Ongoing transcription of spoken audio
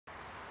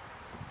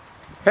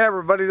Hey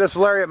everybody, this is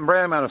Larry up in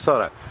Brandon,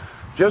 Minnesota.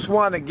 Just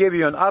wanted to give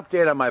you an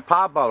update on my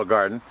pop bottle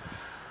garden.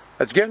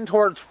 It's getting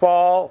towards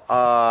fall.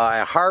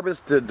 I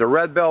harvested the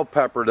red bell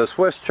pepper, the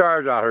Swiss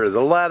chard out here,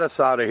 the lettuce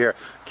out of here,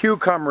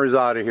 cucumbers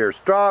out of here,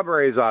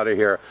 strawberries out of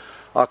here,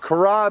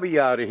 kohlrabi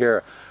out of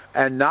here,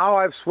 and now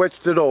I've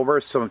switched it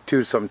over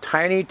to some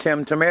tiny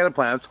Tim tomato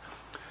plants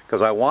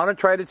because I want to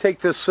try to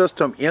take this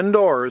system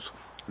indoors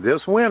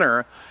this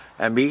winter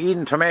and be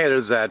eating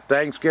tomatoes at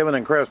Thanksgiving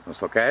and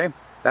Christmas, okay?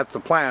 That's the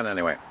plan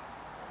anyway.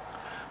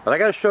 But I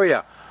got to show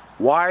you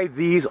why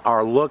these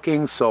are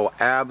looking so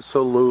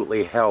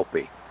absolutely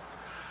healthy.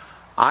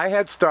 I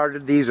had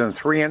started these in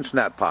 3-inch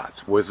net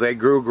pots, which they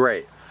grew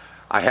great.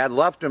 I had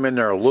left them in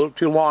there a little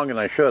too long than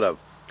I should have.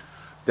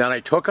 Then I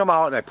took them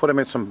out and I put them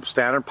in some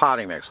standard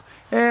potting mix,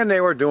 and they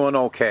were doing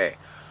okay.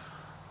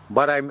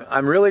 But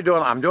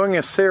I'm doing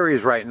a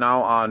series right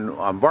now on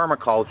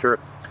vermiculture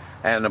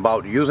and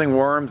about using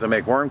worms to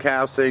make worm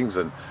castings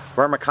and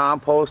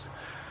vermicompost,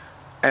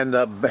 and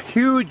the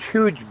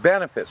huge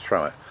benefits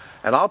from it.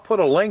 And I'll put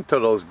a link to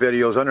those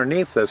videos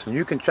underneath this and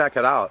you can check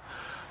it out.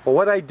 But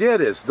what I did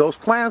is, those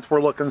plants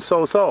were looking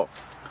so-so.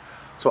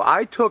 So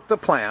I took the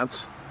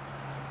plants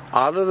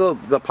out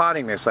of the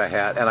potting mix I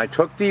had, and I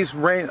took these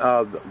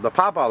the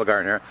pop bottle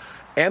garden here,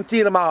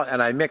 emptied them out,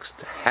 and I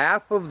mixed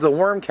half of the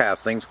worm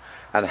castings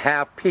and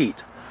half peat.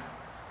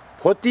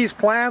 Put these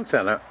plants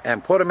in it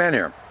and put them in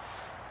here.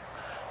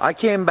 I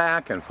came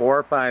back in 4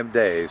 or 5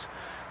 days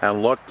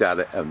and looked at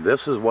it, and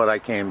this is what I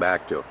came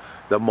back to.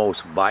 The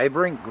most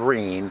vibrant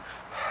green,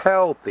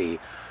 healthy,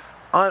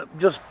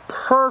 just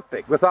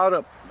perfect,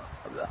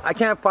 I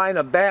can't find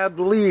a bad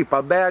leaf,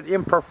 a bad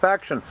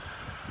imperfection.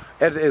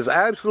 It is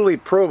absolutely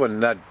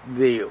proven that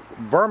the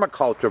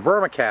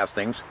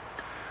vermicastings,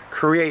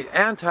 create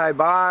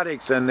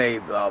antibiotics, and they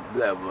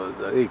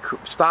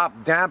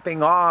stop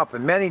damping off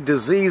and many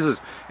diseases.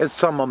 It's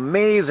some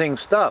amazing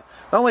stuff.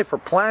 Not only for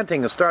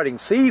planting and starting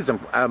seeds and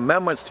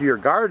amendments to your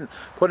garden,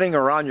 putting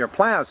around your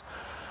plants,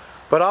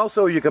 but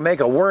also you can make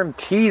a worm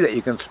tea that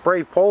you can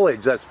spray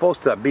foliage that's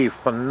supposed to be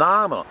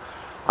phenomenal.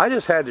 I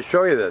just had to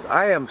show you this.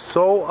 I am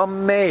so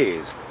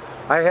amazed.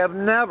 I have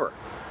never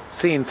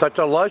seen such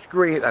a lush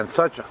green and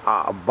such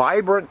a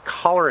vibrant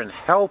color and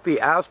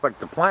healthy aspect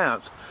to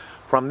plants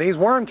from these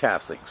worm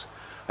castings.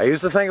 I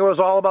used to think it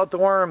was all about the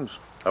worms.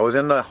 I was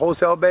in the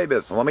wholesale bait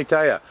business. Let me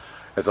tell you,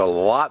 it's a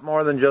lot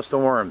more than just the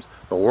worms.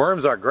 The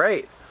worms are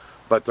great,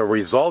 but the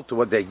result of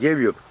what they give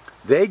you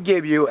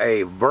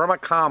a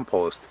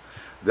vermicompost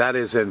that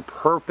is in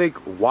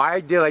perfect. Why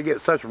did I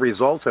get such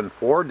results in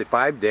 4 to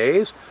 5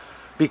 days?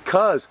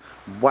 Because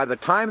by the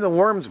time the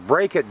worms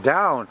break it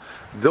down,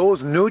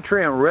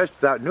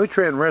 that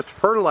nutrient-rich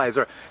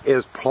fertilizer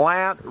is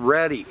plant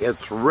ready.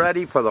 It's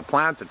ready for the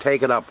plant to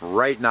take it up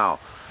right now.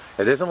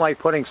 It isn't like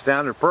putting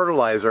standard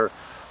fertilizer,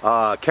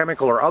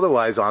 chemical or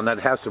otherwise, on that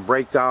has to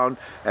break down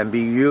and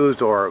be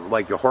used, or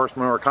like your horse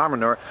manure or cow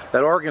manure,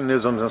 that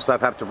organisms and stuff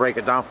have to break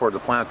it down for the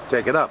plant to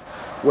take it up.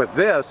 With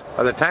this,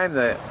 by the time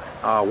the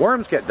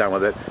worms get done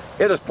with it,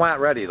 it is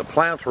plant ready. The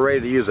plants are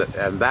ready to use it,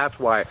 and that's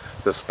why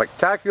the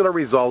spectacular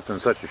results in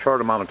such a short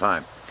amount of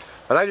time.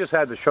 But I just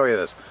had to show you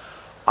this.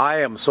 I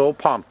am so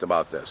pumped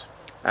about this,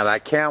 and I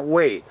can't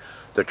wait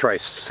to try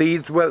start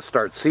seeds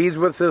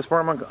with this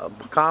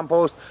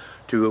vermicompost,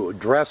 to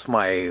dress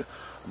my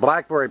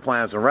blackberry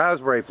plants and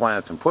raspberry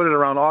plants and put it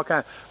around all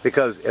kinds,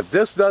 because if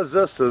this does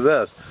this to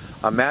this,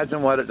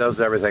 imagine what it does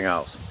to everything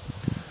else.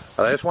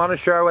 But I just want to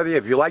share with you,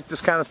 if you like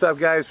this kind of stuff,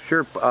 guys,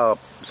 sure,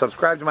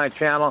 subscribe to my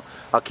channel.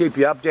 I'll keep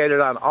you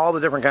updated on all the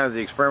different kinds of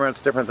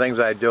experiments, different things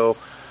I do,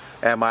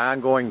 and my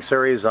ongoing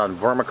series on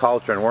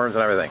vermiculture and worms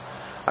and everything.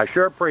 I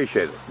sure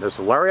appreciate it. This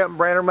is Larry up in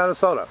Brandon,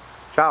 Minnesota.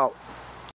 Ciao.